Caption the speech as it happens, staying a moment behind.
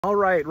All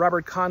right,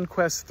 Robert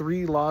Conquest's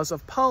 3 laws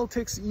of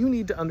politics. You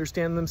need to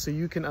understand them so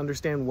you can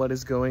understand what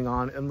is going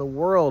on in the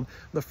world.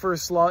 The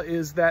first law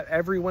is that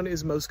everyone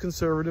is most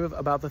conservative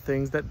about the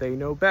things that they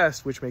know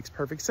best, which makes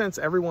perfect sense.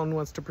 Everyone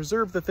wants to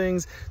preserve the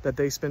things that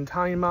they spend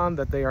time on,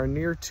 that they are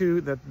near to,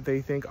 that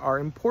they think are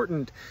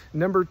important.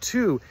 Number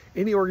 2,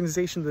 any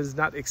organization that is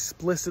not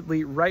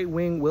explicitly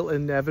right-wing will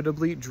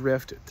inevitably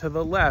drift to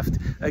the left.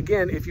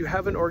 Again, if you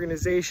have an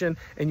organization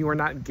and you are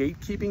not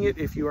gatekeeping it,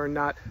 if you are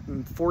not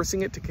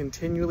forcing it to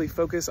continue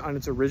focus on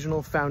its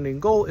original founding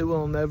goal, it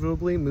will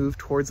inevitably move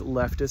towards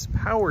leftist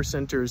power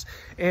centers.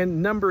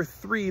 And number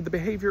 3, the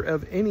behavior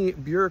of any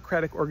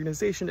bureaucratic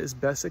organization is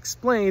best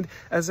explained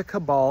as a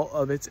cabal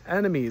of its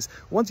enemies.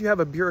 Once you have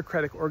a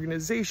bureaucratic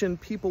organization,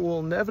 people will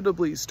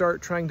inevitably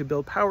start trying to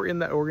build power in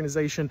that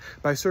organization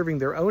by serving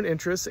their own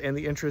interests and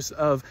the interests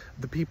of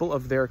the people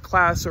of their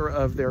class or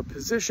of their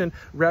position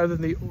rather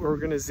than the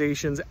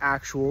organization's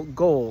actual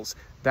goals.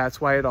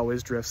 That's why it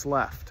always drifts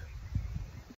left.